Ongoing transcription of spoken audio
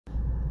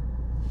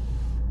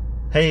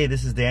Hey,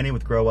 this is Danny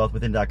with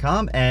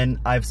GrowWealthWithin.com, and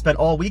I've spent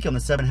all week on the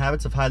 7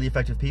 habits of highly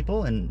effective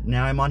people, and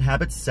now I'm on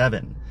habit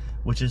 7,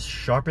 which is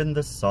sharpen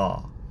the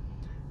saw.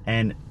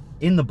 And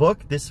in the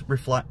book, this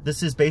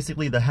is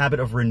basically the habit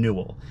of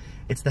renewal.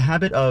 It's the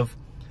habit of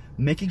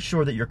making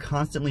sure that you're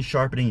constantly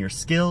sharpening your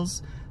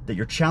skills, that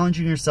you're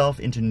challenging yourself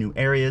into new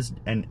areas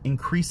and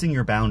increasing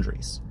your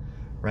boundaries,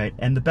 right?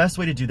 And the best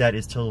way to do that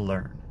is to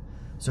learn.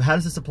 So how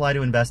does this apply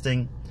to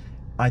investing?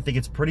 I think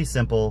it's pretty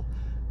simple.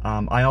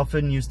 I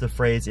often use the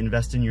phrase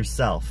invest in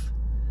yourself.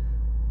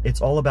 It's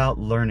all about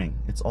learning.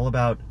 It's all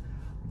about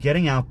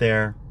getting out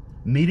there,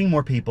 meeting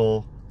more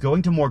people,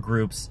 going to more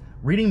groups,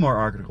 reading more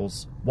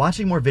articles,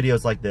 watching more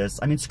videos like this.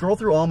 I mean, scroll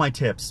through all my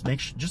tips.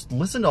 Just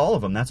listen to all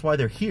of them. That's why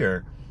they're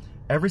here.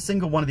 Every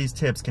single one of these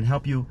tips can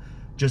help you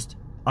just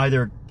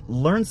either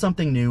learn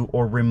something new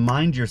or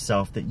remind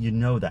yourself that you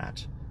know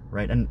that,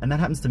 right? And that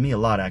happens to me a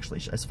lot,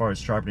 actually, as far as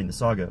sharpening the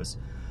saw goes.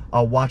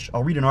 I'll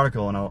read an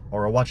article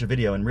or I'll watch a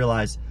video and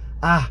realize,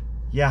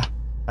 yeah,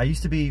 I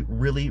used to be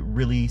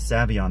really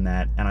savvy on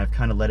that, and I've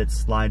kind of let it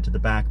slide to the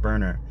back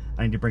burner.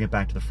 I need to bring it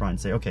back to the front and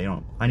say, okay,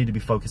 I need to be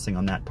focusing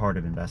on that part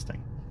of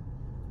investing.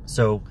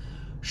 So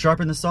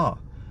sharpen the saw.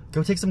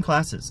 Go take some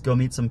classes, go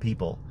meet some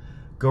people,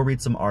 go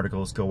read some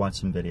articles, go watch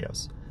some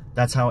videos.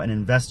 That's how an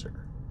investor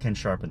can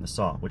sharpen the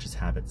saw, which is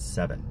habit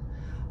 7.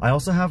 I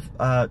also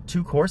have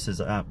 2 courses,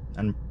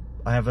 and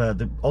I have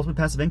the Ultimate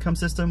Passive Income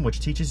System,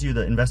 which teaches you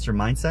the investor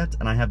mindset,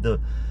 and I have the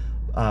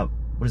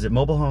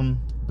Mobile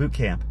Home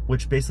Bootcamp,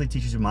 which basically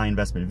teaches you my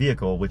investment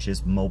vehicle, which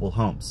is mobile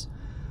homes.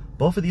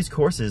 Both of these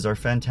courses are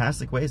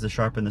fantastic ways to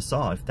sharpen the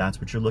saw if that's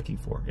what you're looking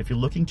for. If you're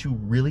looking to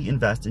really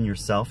invest in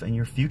yourself and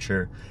your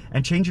future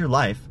and change your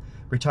life,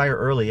 retire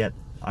early.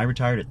 I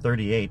retired at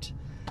 38.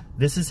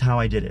 This is how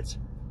I did it.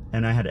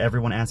 And I had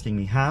everyone asking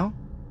me how,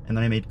 and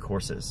then I made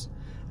courses.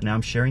 And now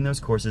I'm sharing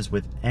those courses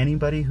with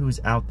anybody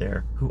who's out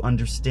there who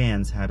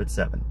understands habit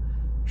 7.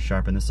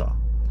 Sharpen the saw.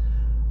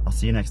 I'll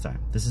see you next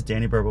time. This is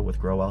Danny Burbo with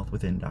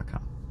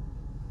GrowWealthWithin.com.